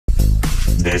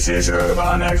This is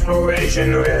urban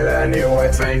exploration with a new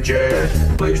adventure.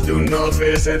 Please do not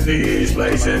visit these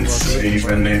places,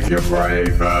 even if you're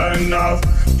brave enough.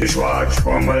 Just watch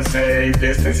from a safe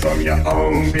distance from your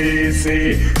own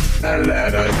PC, and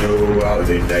let us do all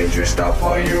the dangerous stuff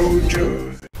for you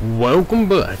choose. Welcome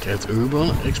back at Urban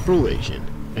Exploration,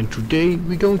 and today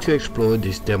we're going to explore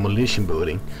this demolition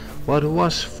building, what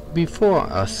was before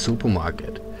a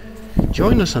supermarket.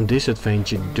 Join us on this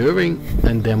adventure during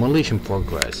a demolition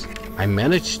progress. I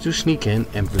managed to sneak in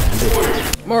and blend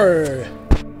it. More!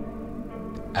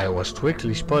 I was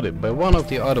quickly spotted by one of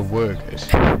the other workers,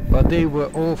 but they were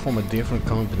all from a different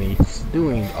company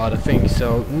doing other things,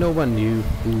 so no one knew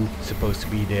who was supposed to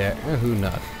be there and who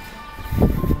not.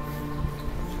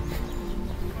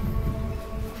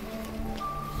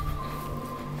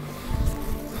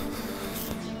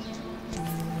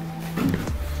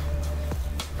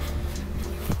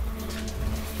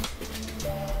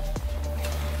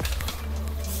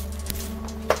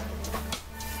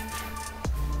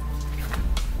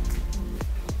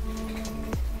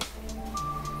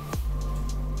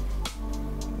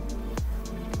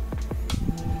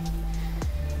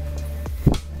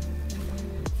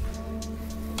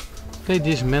 They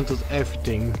dismantled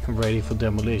everything ready for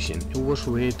demolition. It was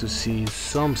weird to see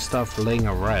some stuff laying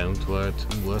around, what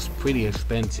was pretty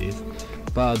expensive,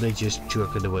 but they just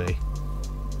chucked it away.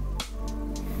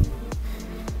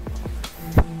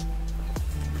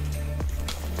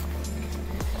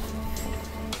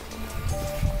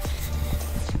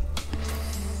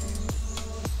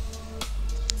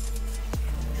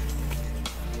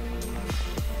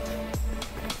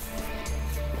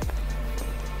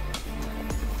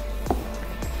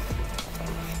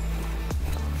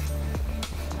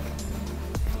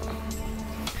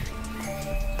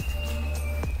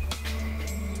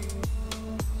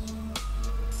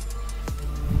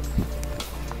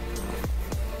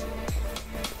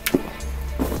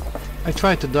 I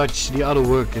tried to dodge the other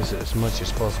workers as much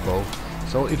as possible,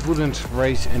 so it wouldn't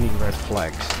raise any red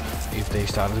flags if they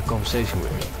started a conversation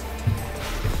with me.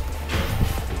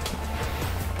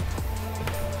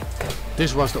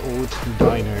 This was the old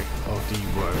diner of the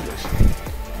workers.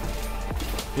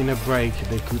 In a break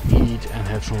they could eat and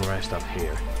have some rest up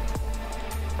here.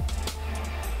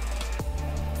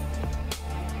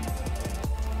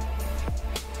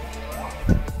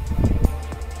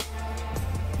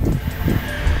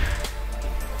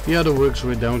 The other works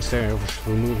were downstairs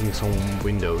removing some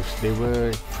windows. They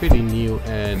were pretty new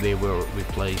and they were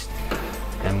replaced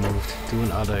and moved to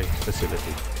another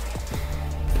facility.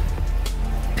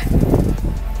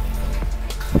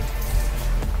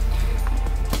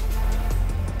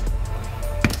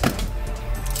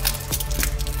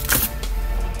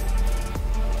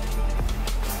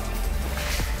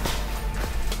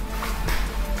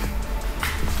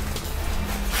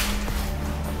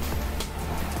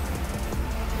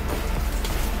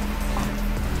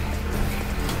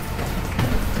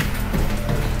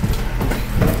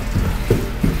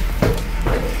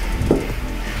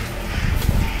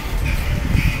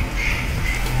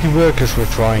 The workers were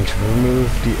trying to remove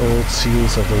the old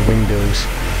seals of the windows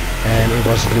and it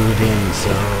was glued in,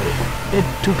 so it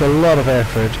took a lot of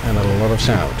effort and a lot of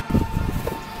sound.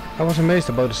 I was amazed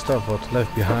about the stuff what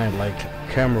left behind, like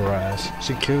cameras,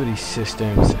 security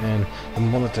systems and the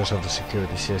monitors of the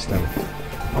security system.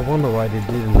 I wonder why they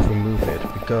didn't remove it,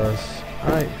 because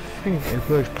I think it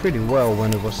worked pretty well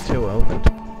when it was still opened.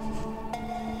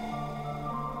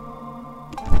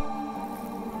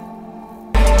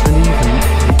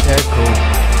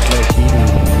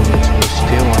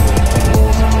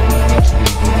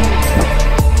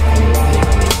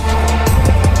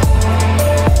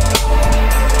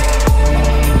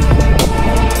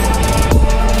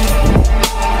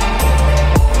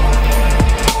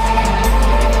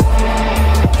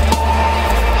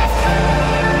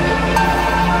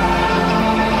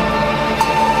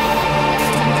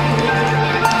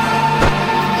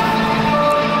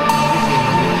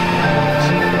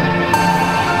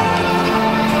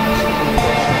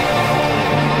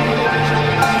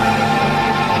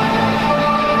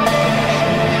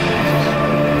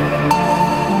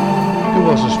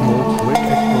 Was a small, quick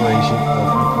exploration of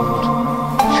an old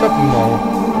shopping mall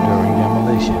during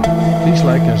demolition. Please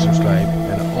like and subscribe,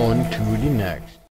 and on to the next.